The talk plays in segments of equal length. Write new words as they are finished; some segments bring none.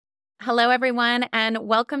Hello, everyone, and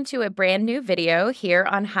welcome to a brand new video here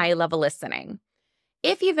on High Level Listening.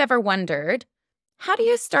 If you've ever wondered, how do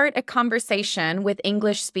you start a conversation with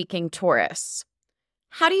English-speaking tourists?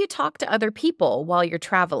 How do you talk to other people while you're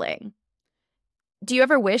traveling? Do you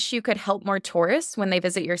ever wish you could help more tourists when they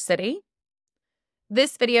visit your city?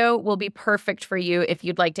 This video will be perfect for you if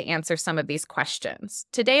you'd like to answer some of these questions.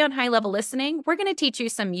 Today on High Level Listening, we're going to teach you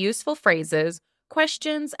some useful phrases,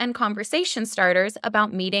 questions, and conversation starters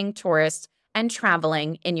about meeting tourists and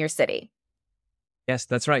traveling in your city. Yes,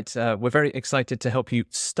 that's right. We're very excited to help you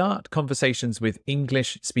start conversations with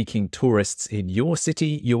English-speaking tourists in your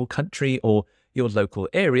city, your country, or your local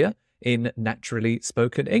area in naturally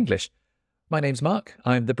spoken English. My name's Mark.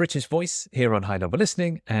 I'm the British voice here on High Level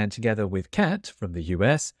Listening, and together with Kat from the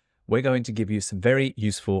US, we're going to give you some very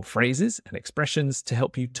useful phrases and expressions to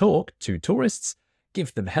help you talk to tourists,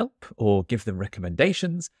 give them help or give them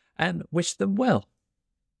recommendations, and wish them well.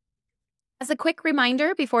 As a quick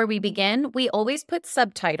reminder before we begin, we always put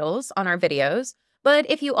subtitles on our videos, but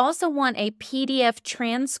if you also want a PDF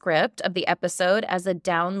transcript of the episode as a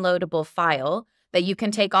downloadable file that you can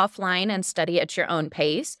take offline and study at your own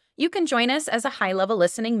pace, you can join us as a high-level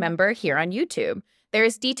listening member here on YouTube.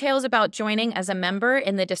 There's details about joining as a member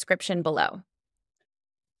in the description below.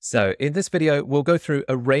 So in this video, we'll go through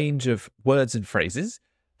a range of words and phrases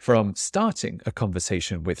from starting a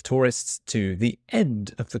conversation with tourists to the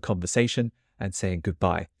end of the conversation and saying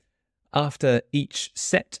goodbye. After each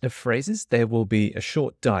set of phrases, there will be a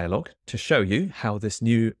short dialogue to show you how this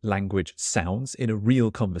new language sounds in a real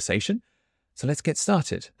conversation. So let's get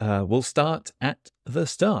started. We'll start at the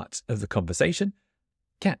start of the conversation.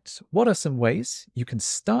 Kat, what are some ways you can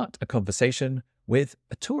start a conversation with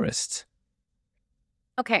a tourist?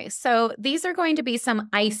 Okay, so these are going to be some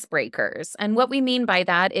icebreakers. And what we mean by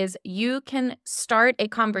that is you can start a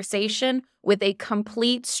conversation with a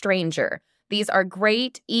complete stranger. These are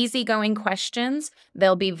great, easygoing questions.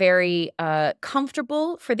 They'll be very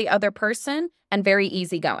comfortable for the other person and very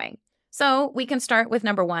easygoing. So we can start with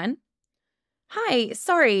number one. Hi,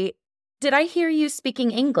 sorry, did I hear you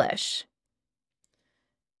speaking English?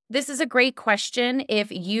 This is a great question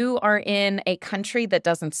if you are in a country that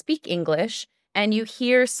doesn't speak English and you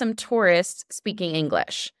hear some tourists speaking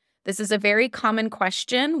English. This is a very common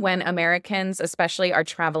question when Americans especially are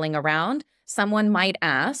traveling around. Someone might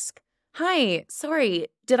ask, "Hi, sorry,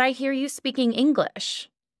 did I hear you speaking English?"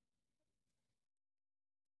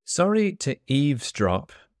 Sorry to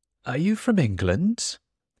eavesdrop. Are you from England?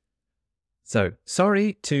 So,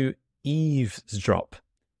 sorry to eavesdrop.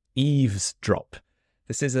 Eavesdrop.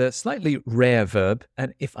 This is a slightly rare verb,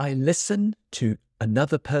 and if I listen to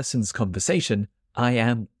another person's conversation, I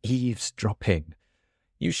am eavesdropping.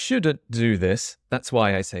 You shouldn't do this. That's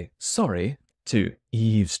why I say sorry to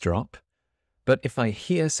eavesdrop. But if I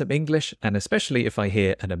hear some English, and especially if I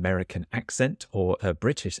hear an American accent or a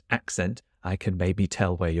British accent, I can maybe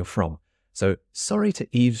tell where you're from. So, sorry to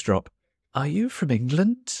eavesdrop. Are you from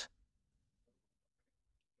England?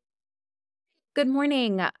 Good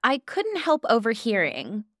morning. I couldn't help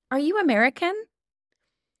overhearing. Are you American?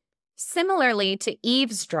 Similarly to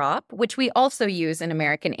eavesdrop, which we also use in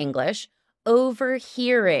American English,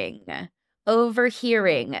 overhearing.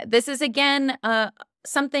 Overhearing. This is again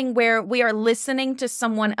something where we are listening to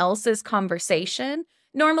someone else's conversation.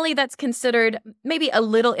 Normally that's considered maybe a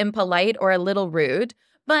little impolite or a little rude.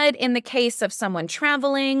 But in the case of someone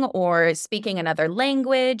traveling or speaking another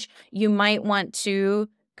language, you might want to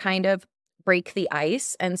kind of break the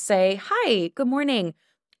ice and say, "Hi, good morning.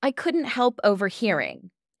 I couldn't help overhearing.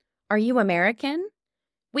 Are you American?"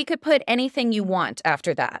 We could put anything you want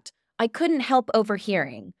after that. I couldn't help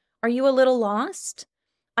overhearing. Are you a little lost?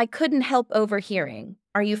 I couldn't help overhearing.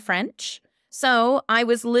 Are you French? So I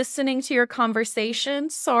was listening to your conversation.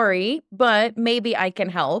 Sorry, but maybe I can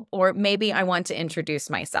help, or maybe I want to introduce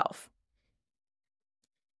myself.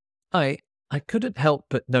 I couldn't help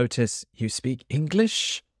but notice you speak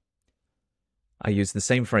English. I use the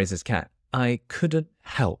same phrase as Kat. I couldn't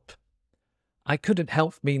help. I couldn't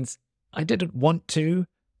help means I didn't want to,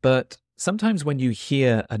 but sometimes when you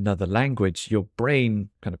hear another language, your brain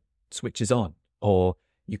kind of switches on, or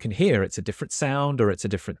you can hear it's a different sound or it's a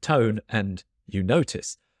different tone, and you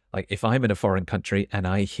notice. Like if I'm in a foreign country and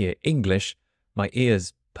I hear English, my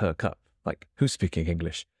ears perk up. Like, who's speaking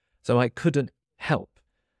English? So I couldn't help.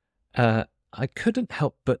 I couldn't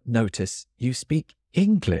help but notice you speak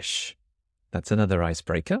English. That's another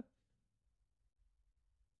icebreaker.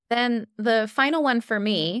 Then the final one for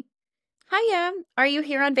me. Hiya, are you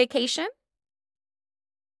here on vacation?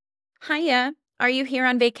 Hiya, are you here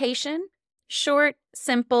on vacation? Short,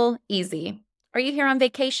 simple, easy. Are you here on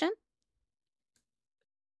vacation?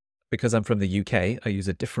 because I'm from the UK, I use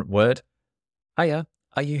a different word. Hiya,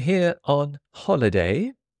 are you here on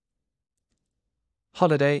holiday?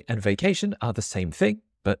 Holiday and vacation are the same thing,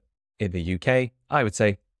 but in the UK, I would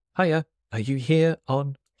say, hiya, are you here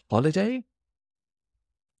on holiday?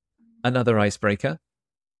 Another icebreaker.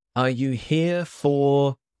 Are you here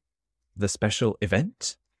for the special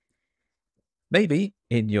event? Maybe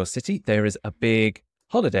in your city there is a big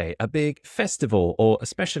holiday, a big festival, or a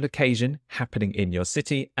special occasion happening in your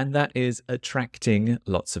city, and that is attracting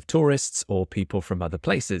lots of tourists or people from other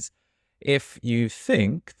places. If you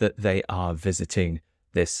think that they are visiting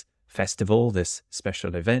this festival, this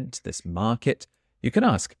special event, this market, you can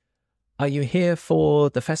ask, are you here for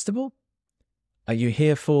the festival? Are you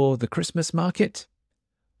here for the Christmas market?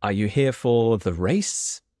 Are you here for the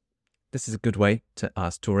race? This is a good way to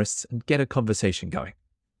ask tourists and get a conversation going.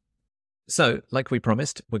 So, like we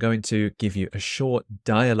promised, we're going to give you a short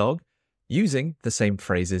dialogue using the same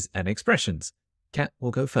phrases and expressions. Kat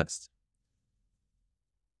will go first.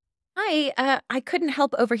 Hi, I couldn't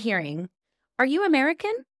help overhearing. Are you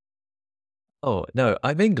American? Oh, no,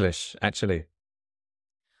 I'm English, actually.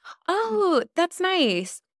 Oh, that's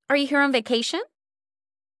nice. Are you here on vacation?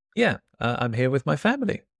 Yeah, I'm here with my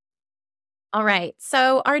family. All right.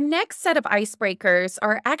 So, our next set of icebreakers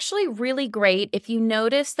are actually really great if you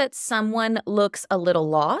notice that someone looks a little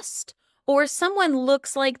lost or someone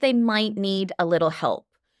looks like they might need a little help.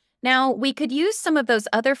 Now, we could use some of those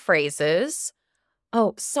other phrases.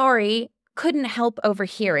 Oh, sorry, couldn't help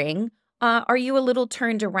overhearing. Are you a little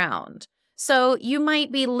turned around? So, you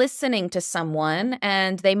might be listening to someone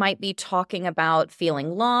and they might be talking about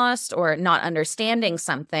feeling lost or not understanding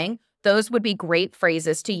something. Those would be great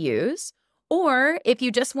phrases to use. Or if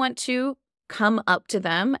you just want to come up to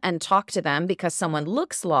them and talk to them because someone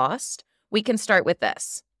looks lost, we can start with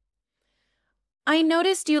this. I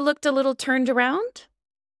noticed you looked a little turned around.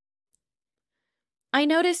 I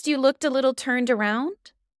noticed you looked a little turned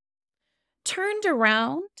around. Turned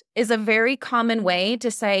around is a very common way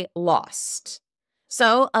to say lost.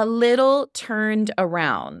 So a little turned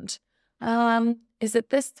around. Is it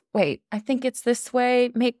this? Wait, I think it's this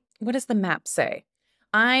way. What does the map say?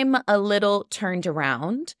 I'm a little turned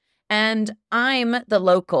around and I'm the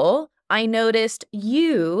local. I noticed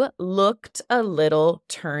you looked a little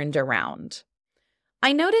turned around.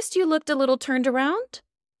 I noticed you looked a little turned around.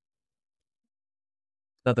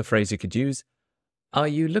 Another phrase you could use, are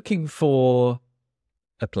you looking for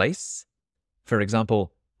a place? For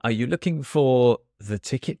example, are you looking for the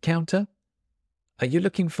ticket counter? Are you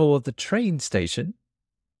looking for the train station?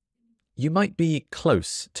 You might be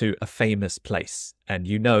close to a famous place, and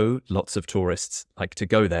you know lots of tourists like to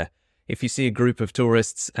go there. If you see a group of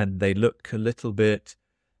tourists and they look a little bit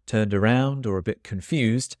turned around or a bit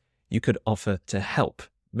confused, you could offer to help.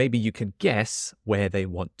 Maybe you can guess where they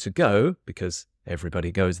want to go because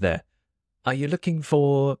everybody goes there. Are you looking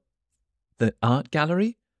for the art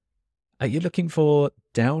gallery? Are you looking for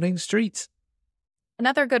Downing Street?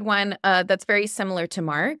 Another good one that's very similar to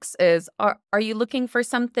Mark's is, are you looking for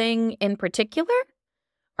something in particular?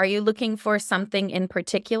 Are you looking for something in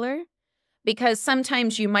particular? Because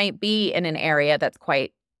sometimes you might be in an area that's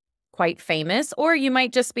quite famous, or you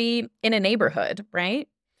might just be in a neighborhood, right?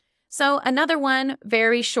 So another one,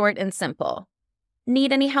 very short and simple.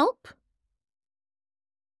 Need any help?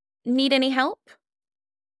 Need any help?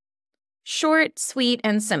 Short, sweet,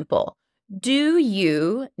 and simple. Do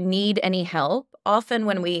you need any help? Often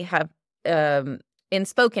when we have, in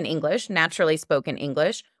spoken English, naturally spoken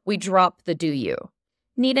English, we drop the do you.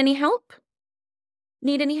 Need any help?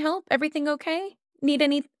 Need any help? Everything okay? Need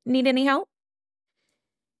any help?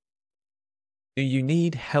 Do you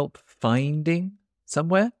need help finding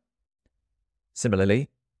somewhere? Similarly,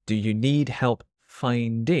 do you need help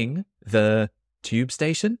finding the tube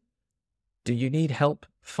station? Do you need help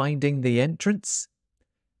finding the entrance?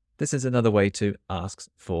 This is another way to ask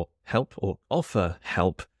for help or offer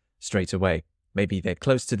help straight away. Maybe they're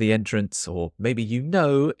close to the entrance, or maybe you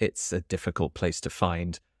know it's a difficult place to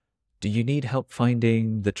find. Do you need help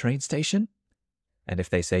finding the train station? And if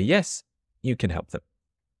they say yes, you can help them.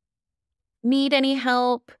 Need any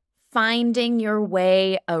help finding your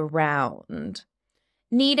way around?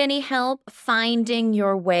 Need any help finding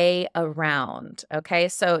your way around? Okay,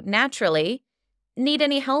 so naturally, need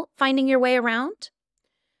any help finding your way around?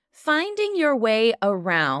 Finding your way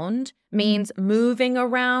around means moving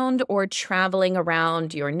around or traveling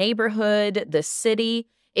around your neighborhood, the city.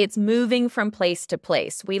 It's moving from place to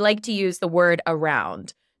place. We like to use the word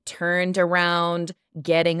around. Turned around,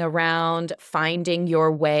 getting around, finding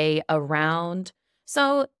your way around.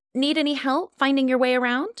 So, need any help finding your way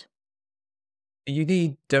around? You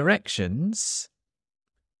need directions.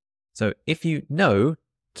 So if you know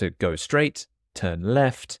to go straight, turn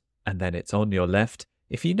left, and then it's on your left,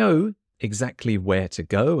 if you know exactly where to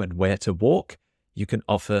go and where to walk, you can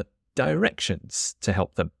offer directions to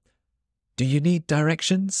help them. Do you need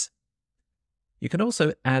directions? You can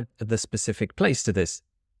also add the specific place to this.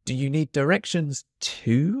 Do you need directions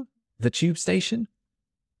to the tube station?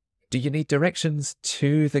 Do you need directions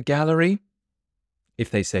to the gallery? If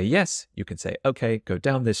they say yes, you can say, okay, go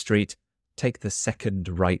down this street, take the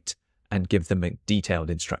second right, and give them detailed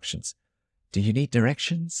instructions. Do you need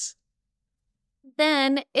directions?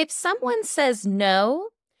 Then, if someone says no,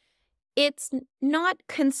 it's not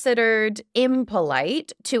considered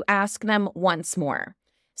impolite to ask them once more.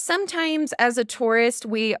 Sometimes, as a tourist,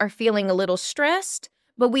 we are feeling a little stressed,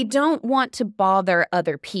 but we don't want to bother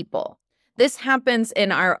other people. This happens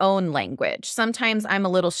in our own language. Sometimes I'm a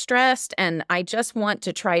little stressed and I just want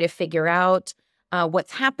to try to figure out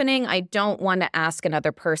what's happening. I don't want to ask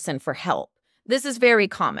another person for help. This is very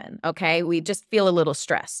common, okay? We just feel a little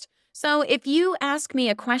stressed. So if you ask me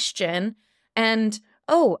a question and,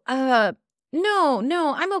 no,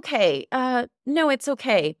 I'm okay. No, it's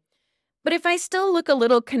okay. But if I still look a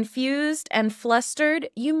little confused and flustered,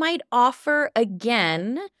 you might offer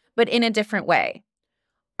again, but in a different way.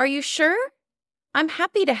 Are you sure? I'm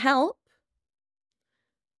happy to help.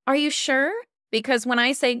 Are you sure? Because when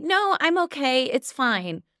I say, no, I'm okay, it's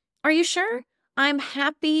fine. Are you sure? I'm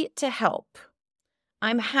happy to help.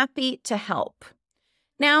 I'm happy to help.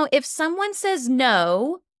 Now, if someone says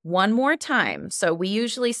no one more time, so we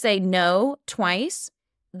usually say no twice,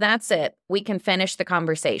 that's it. We can finish the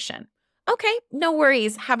conversation. Okay, no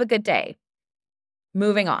worries. Have a good day.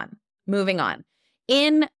 Moving on.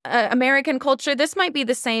 In American culture, this might be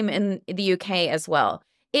the same in the UK as well.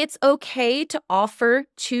 It's okay to offer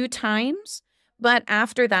 2 times, but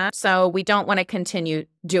after that, so we don't want to continue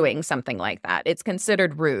doing something like that. It's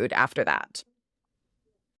considered rude after that.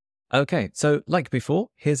 Okay, so like before,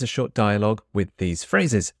 here's a short dialogue with these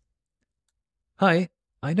phrases. Hi,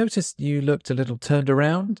 I noticed you looked a little turned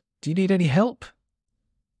around. Do you need any help?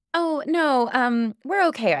 Oh, no, we're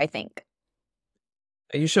okay, I think.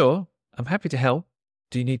 Are you sure? I'm happy to help.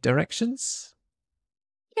 Do you need directions?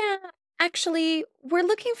 Yeah, actually, we're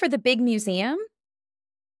looking for the big museum.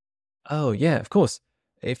 Oh, yeah, of course.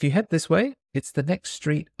 If you head this way, it's the next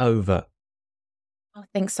street over. Oh,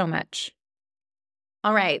 thanks so much.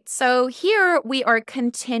 All right, so here we are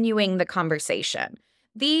continuing the conversation.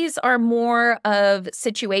 These are more of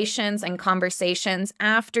situations and conversations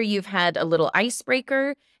after you've had a little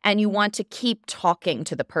icebreaker and you want to keep talking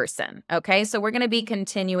to the person, okay? So we're going to be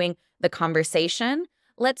continuing the conversation.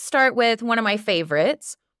 Let's start with one of my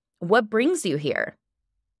favorites. What brings you here?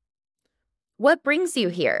 What brings you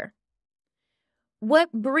here?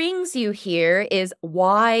 What brings you here is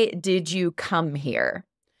why did you come here?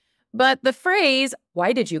 But the phrase,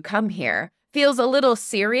 why did you come here, feels a little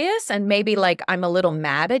serious and maybe like I'm a little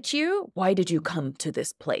mad at you. Why did you come to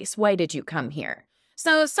this place? Why did you come here?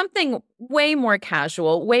 So something way more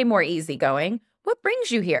casual, way more easygoing. What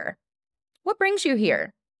brings you here? What brings you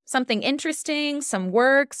here? Something interesting, some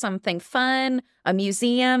work, something fun, a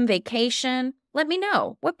museum, vacation. Let me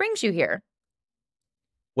know. What brings you here?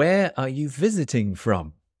 Where are you visiting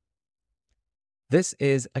from? This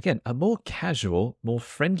is, again, a more casual, more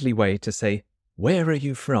friendly way to say, where are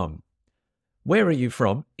you from? Where are you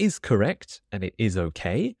from is correct, and it is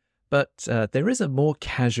okay, but there is a more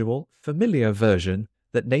casual, familiar version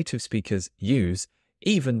that native speakers use,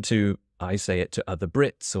 even to, I say it to other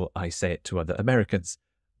Brits or I say it to other Americans.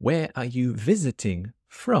 Where are you visiting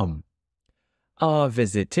from? Are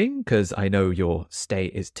visiting, because I know your stay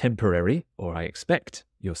is temporary, or I expect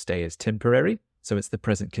your stay is temporary, so it's the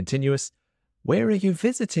present continuous. Where are you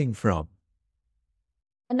visiting from?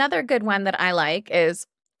 Another good one that I like is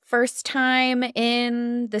first time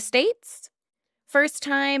in the States, first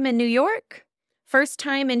time in New York, first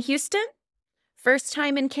time in Houston, first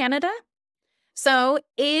time in Canada. So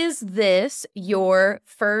is this your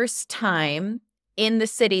first time in the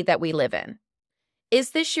city that we live in?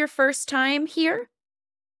 Is this your first time here?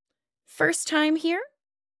 First time here?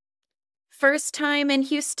 First time in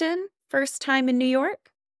Houston? First time in New York?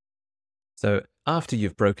 So after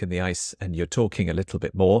you've broken the ice and you're talking a little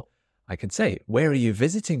bit more, I can say, where are you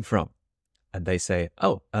visiting from? And they say,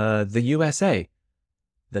 oh, the USA.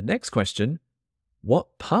 The next question,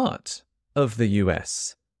 what part of the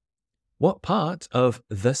US? What part of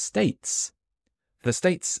the States? The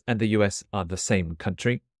States and the US are the same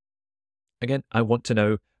country. Again, I want to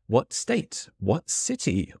know what state, what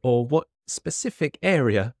city, or what specific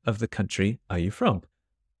area of the country are you from?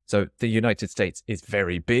 So the United States is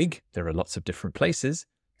very big. There are lots of different places.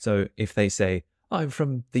 So if they say, I'm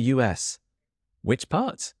from the US. Which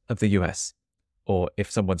part of the US? Or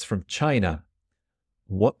if someone's from China,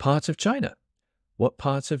 what part of China? What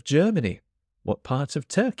part of Germany? What part of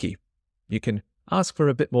Turkey? You can ask for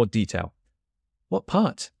a bit more detail. What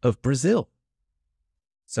part of Brazil?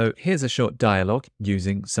 So here's a short dialogue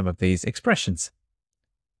using some of these expressions.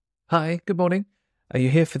 Hi, good morning. Are you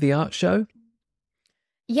here for the art show?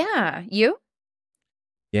 Yeah, you?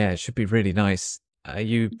 Yeah, it should be really nice. Are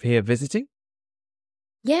you here visiting?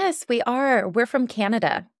 Yes, we are. We're from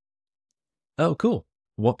Canada. Oh, cool.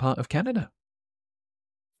 What part of Canada?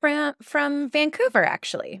 From Vancouver,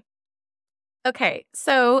 actually. Okay,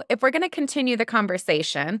 so if we're going to continue the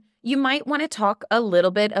conversation, you might want to talk a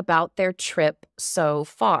little bit about their trip so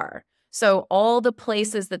far. So, all the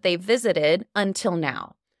places that they visited until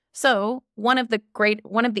now. So, one of the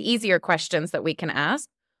easier questions that we can ask,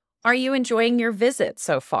 are you enjoying your visit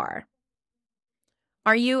so far?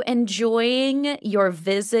 Are you enjoying your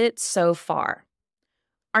visit so far?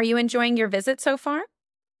 Are you enjoying your visit so far?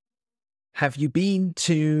 Have you been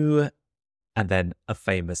to, and then a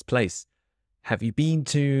famous place. Have you been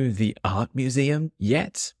to the art museum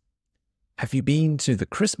yet? Have you been to the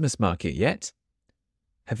Christmas market yet?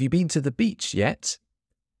 Have you been to the beach yet?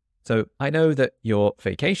 So I know that your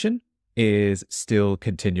vacation is still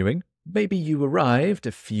continuing. Maybe you arrived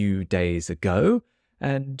a few days ago,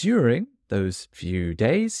 and during those few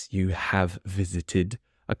days, you have visited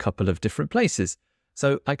a couple of different places.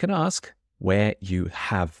 So I can ask where you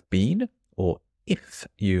have been, or if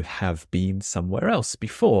you have been somewhere else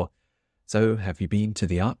before. So have you been to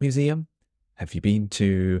the art museum? Have you been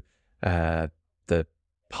to the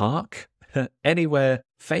park? Anywhere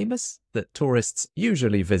famous that tourists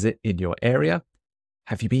usually visit in your area?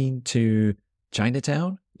 Have you been to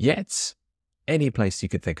Chinatown yet? Any place you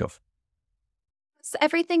could think of. Has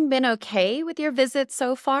everything been okay with your visit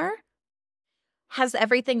so far? Has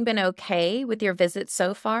everything been okay with your visit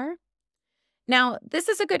so far? Now, this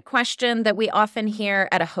is a good question that we often hear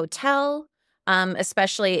at a hotel,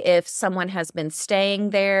 especially if someone has been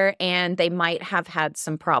staying there and they might have had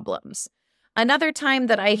some problems. Another time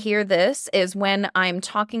that I hear this is when I'm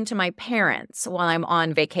talking to my parents while I'm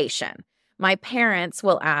on vacation. My parents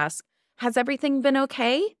will ask, has everything been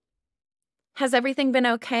okay? Has everything been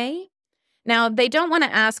okay? Now, they don't want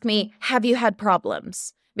to ask me, have you had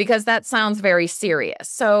problems? Because that sounds very serious.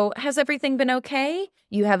 So, has everything been okay?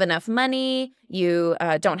 You have enough money. You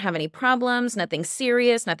don't have any problems. Nothing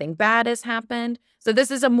serious. Nothing bad has happened. So, this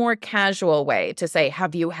is a more casual way to say,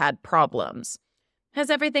 have you had problems? Has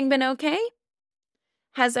everything been okay?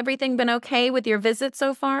 Has everything been okay with your visit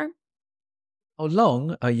so far? How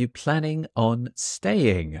long are you planning on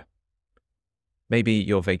staying? Maybe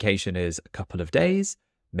your vacation is a couple of days.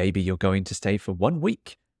 Maybe you're going to stay for 1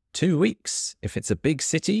 week, 2 weeks. If it's a big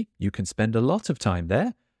city, you can spend a lot of time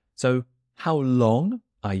there. So how long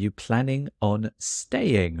are you planning on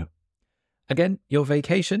staying? Again, your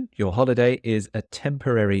vacation, your holiday is a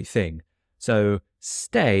temporary thing. So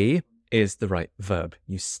stay is the right verb.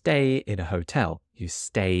 You stay in a hotel. You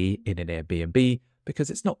stay in an Airbnb because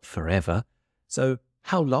it's not forever. So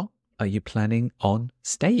how long are you planning on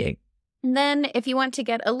staying? And then, if you want to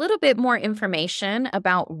get a little bit more information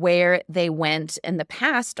about where they went in the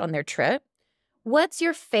past on their trip, what's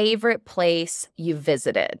your favorite place you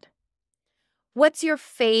visited? What's your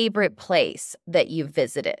favorite place that you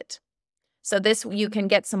visited? So this, you can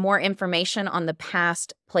get some more information on the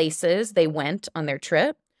past places they went on their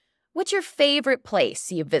trip. What's your favorite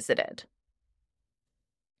place you visited?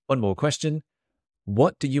 One more question.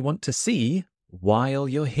 What do you want to see while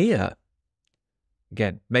you're here?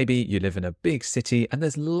 Again, maybe you live in a big city and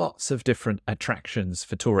there's lots of different attractions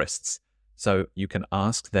for tourists. So you can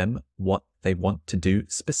ask them what they want to do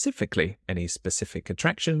specifically. Any specific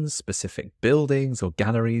attractions, specific buildings or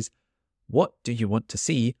galleries. What do you want to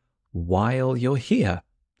see while you're here?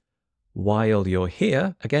 While you're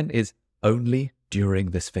here, again, is only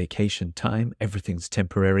during this vacation time. Everything's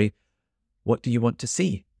temporary. What do you want to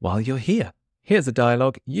see while you're here? Here's a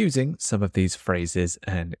dialogue using some of these phrases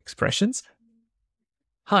and expressions.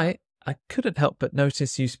 Hi, I couldn't help but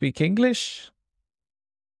notice you speak English.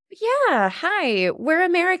 Yeah, hi, we're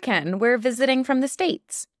American. We're visiting from the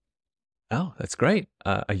States. Oh, that's great.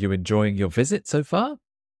 Are you enjoying your visit so far?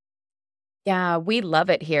 Yeah, we love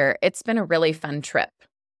it here. It's been a really fun trip.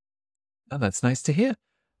 Oh, that's nice to hear.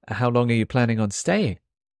 How long are you planning on staying?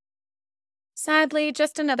 Sadly,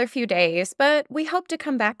 just another few days, but we hope to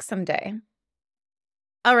come back someday.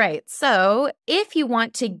 All right, so if you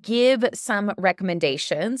want to give some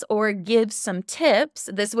recommendations or give some tips,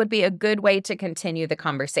 this would be a good way to continue the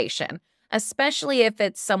conversation, especially if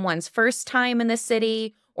it's someone's first time in the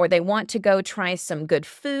city or they want to go try some good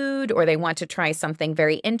food, or they want to try something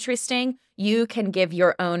very interesting, you can give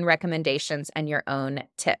your own recommendations and your own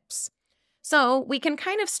tips. So we can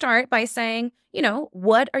kind of start by saying,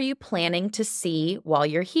 what are you planning to see while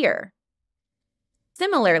you're here?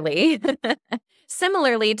 Similarly,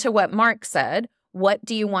 similarly to what Mark said, what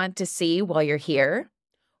do you want to see while you're here?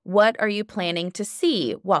 What are you planning to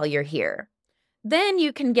see while you're here? Then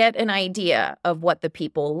you can get an idea of what the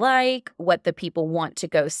people like, what the people want to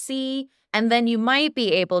go see, and then you might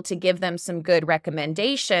be able to give them some good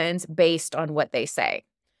recommendations based on what they say.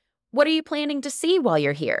 What are you planning to see while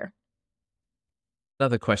you're here?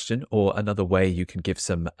 Another question, or another way you can give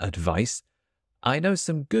some advice. I know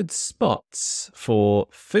some good spots for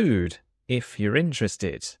food if you're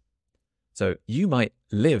interested. So you might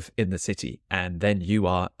live in the city and then you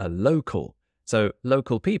are a local. So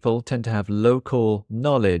local people tend to have local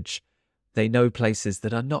knowledge. They know places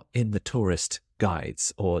that are not in the tourist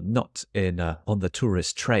guides or not on the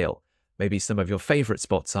tourist trail. Maybe some of your favorite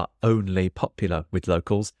spots are only popular with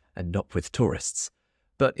locals and not with tourists.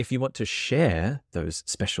 But if you want to share those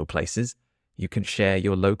special places, you can share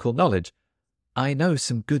your local knowledge. I know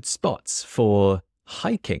some good spots for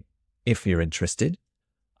hiking if you're interested.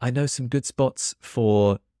 I know some good spots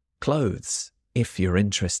for clothes if you're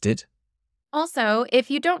interested. Also,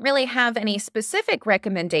 if you don't really have any specific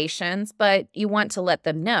recommendations, but you want to let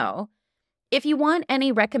them know, if you want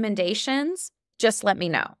any recommendations, just let me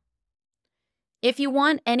know. If you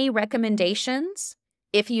want any recommendations,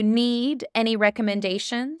 if you need any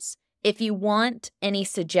recommendations, if you want any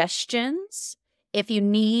suggestions, if you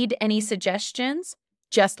need any suggestions,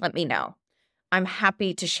 just let me know. I'm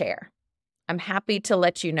happy to share. I'm happy to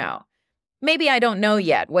let you know. Maybe I don't know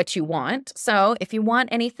yet what you want, so if you want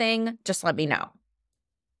anything, just let me know.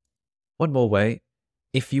 One more way.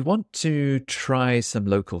 If you want to try some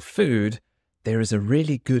local food, there is a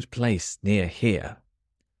really good place near here.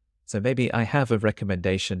 So maybe I have a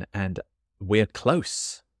recommendation and we're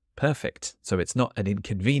close. Perfect. So it's not an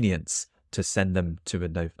inconvenience to send them to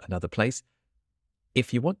another place.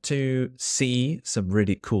 If you want to see some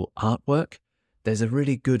really cool artwork, there's a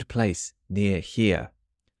really good place near here.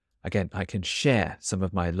 Again, I can share some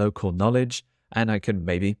of my local knowledge and I can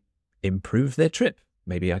maybe improve their trip.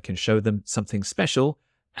 Maybe I can show them something special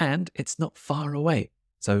and it's not far away.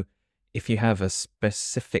 So if you have a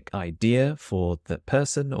specific idea for that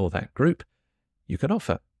person or that group, you can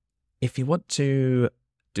offer. If you want to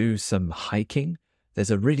do some hiking,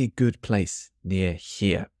 there's a really good place near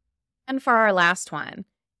here. And for our last one,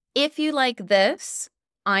 if you like this,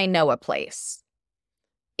 I know a place.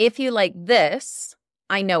 If you like this,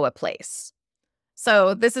 I know a place.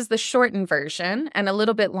 So this is the shortened version and a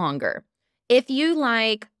little bit longer. If you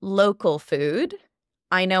like local food,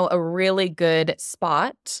 I know a really good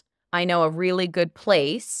spot. I know a really good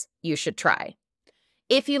place you should try.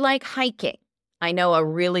 If you like hiking, I know a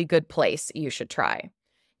really good place you should try.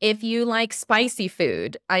 If you like spicy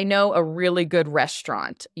food, I know a really good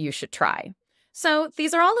restaurant you should try. So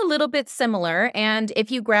these are all a little bit similar, and if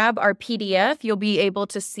you grab our PDF, you'll be able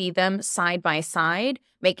to see them side by side,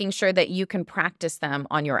 making sure that you can practice them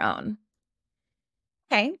on your own.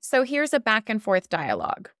 Okay, so here's a back and forth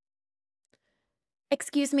dialogue.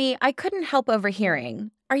 Excuse me, I couldn't help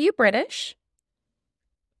overhearing. Are you British?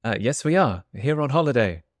 Yes, we are. Here on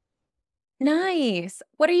holiday. Nice.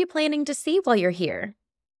 What are you planning to see while you're here?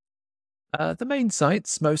 The main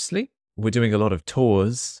sites, mostly. We're doing a lot of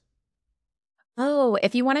tours. Oh,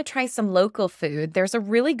 if you want to try some local food, there's a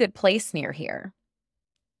really good place near here.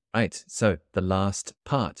 Right, so the last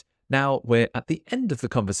part. Now we're at the end of the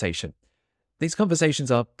conversation. These conversations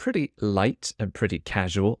are pretty light and pretty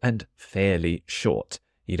casual and fairly short.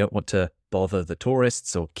 You don't want to bother the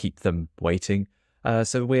tourists or keep them waiting.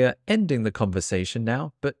 So we're ending the conversation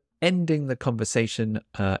now, but ending the conversation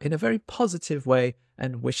in a very positive way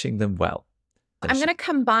and wishing them well. I'm going to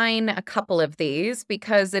combine a couple of these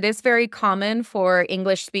because it is very common for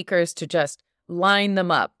English speakers to just line them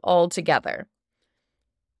up all together.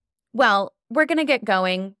 Well, we're going to get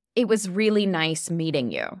going. It was really nice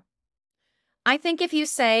meeting you. I think if you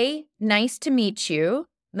say, nice to meet you,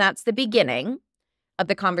 that's the beginning of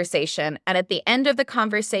the conversation. And at the end of the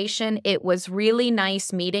conversation, it was really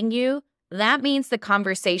nice meeting you. That means the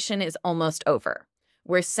conversation is almost over.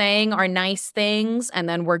 We're saying our nice things and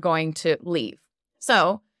then we're going to leave.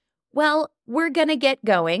 So, well, we're going to get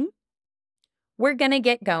going. We're going to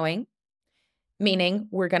get going, meaning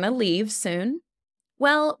we're going to leave soon.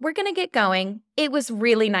 Well, we're going to get going. It was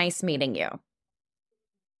really nice meeting you.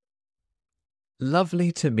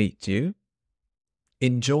 Lovely to meet you.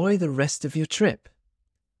 Enjoy the rest of your trip.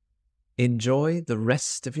 Enjoy the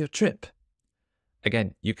rest of your trip.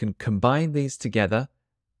 again, you can combine these together.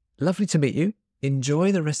 Lovely to meet you.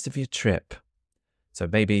 Enjoy the rest of your trip. So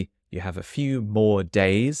maybe you have a few more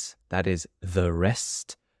days. That is the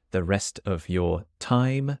rest of your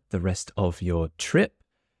time, the rest of your trip.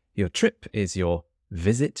 Your trip is your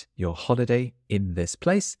visit, your holiday in this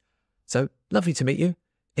place. So lovely to meet you.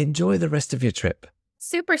 Enjoy the rest of your trip.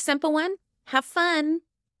 Super simple one. Have fun.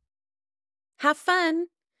 Have fun.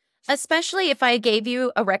 Especially if I gave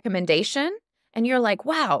you a recommendation and you're like,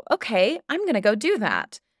 wow, okay, I'm going to go do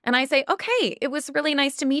that. And I say, okay, it was really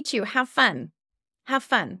nice to meet you. Have fun. Have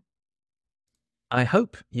fun. I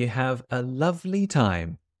hope you have a lovely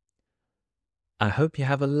time. I hope you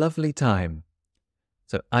have a lovely time.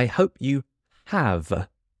 So I hope you have.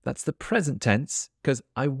 That's the present tense because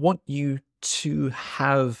I want you to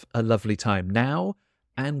have a lovely time now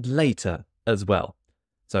and later as well.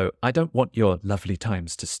 So I don't want your lovely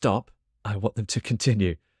times to stop. I want them to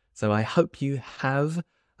continue. So I hope you have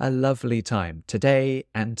a lovely time today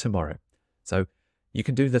and tomorrow. So you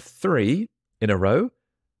can do the 3 in a row.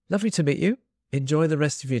 Lovely to meet you. Enjoy the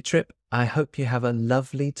rest of your trip. I hope you have a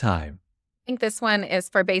lovely time. I think this one is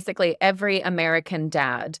for basically every American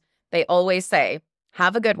dad. They always say,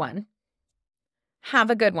 have a good one. Have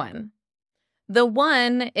a good one. The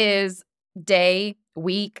 1 is day,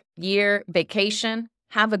 week, year, vacation.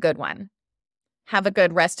 Have a good one. Have a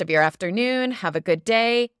good rest of your afternoon. Have a good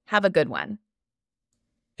day. Have a good one.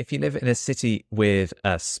 If you live in a city with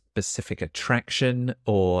a specific attraction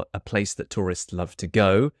or a place that tourists love to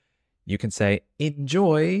go, you can say,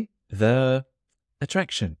 enjoy the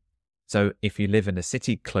attraction. So if you live in a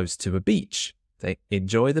city close to a beach, say,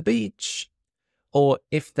 enjoy the beach. Or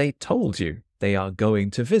if they told you they are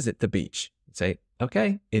going to visit the beach, say,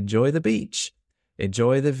 okay, enjoy the beach.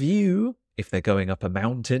 Enjoy the view. If they're going up a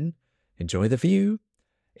mountain, enjoy the view.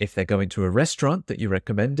 If they're going to a restaurant that you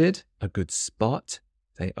recommended, a good spot,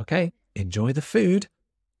 say, okay, enjoy the food.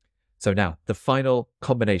 So now, the final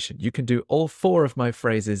combination. You can do all 4 of my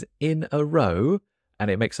phrases in a row, and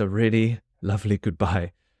it makes a really lovely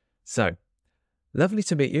goodbye. So, lovely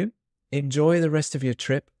to meet you. Enjoy the rest of your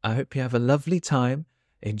trip. I hope you have a lovely time.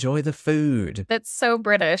 Enjoy the food. That's so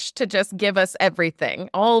British to just give us everything,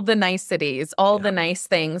 all the niceties, all the nice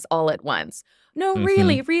things all at once. No,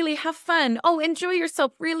 really, really have fun. Oh, enjoy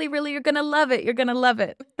yourself. Really, really, you're going to love it. You're going to love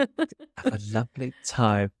it. Have a lovely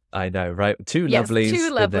time. I know, right? 2 Yes, lovelies.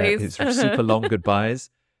 2 lovelies. It's super long goodbyes.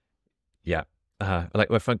 Yeah.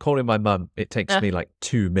 Like if I'm calling my mum, it takes me like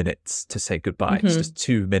 2 minutes to say goodbye. It's just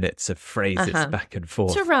 2 minutes of phrases back and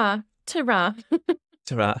forth. Ta-ra, ta-ra.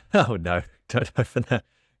 Ta-ra. Oh no, don't open that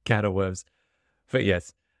can of worms. But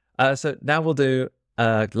yes. So now we'll do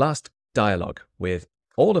a last dialogue with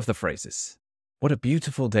all of the phrases. What a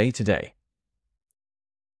beautiful day today.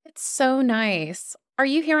 It's so nice. Are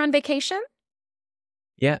you here on vacation?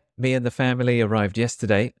 Yeah, me and the family arrived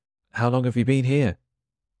yesterday. How long have you been here?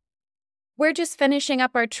 We're just finishing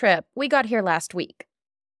up our trip. We got here last week.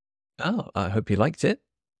 Oh, I hope you liked it.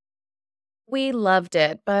 We loved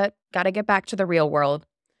it, but gotta get back to the real world.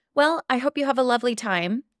 Well, I hope you have a lovely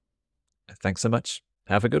time. Thanks so much.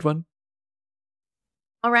 Have a good one.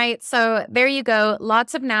 All right, so there you go.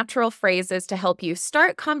 Lots of natural phrases to help you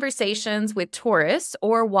start conversations with tourists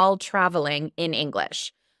or while traveling in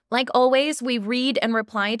English. Like always, we read and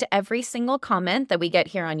reply to every single comment that we get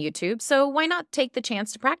here on YouTube, so why not take the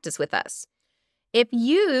chance to practice with us? If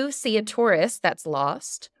you see a tourist that's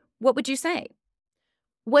lost, what would you say?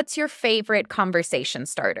 What's your favorite conversation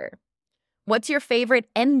starter? What's your favorite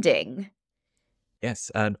ending?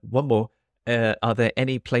 Yes, and one more. Are there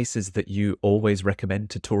any places that you always recommend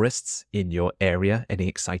to tourists in your area? Any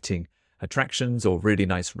exciting attractions or really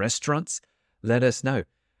nice restaurants? Let us know.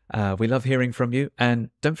 We love hearing from you. And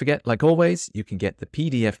don't forget, like always, you can get the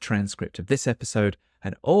PDF transcript of this episode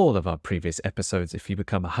and all of our previous episodes if you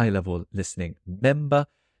become a high-level listening member.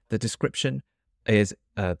 The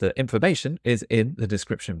information is in the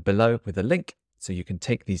description below with a link so you can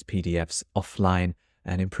take these PDFs offline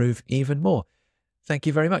and improve even more. Thank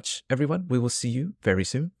you very much, everyone. We will see you very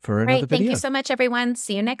soon for another video. Thank you so much, everyone.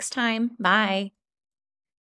 See you next time. Bye.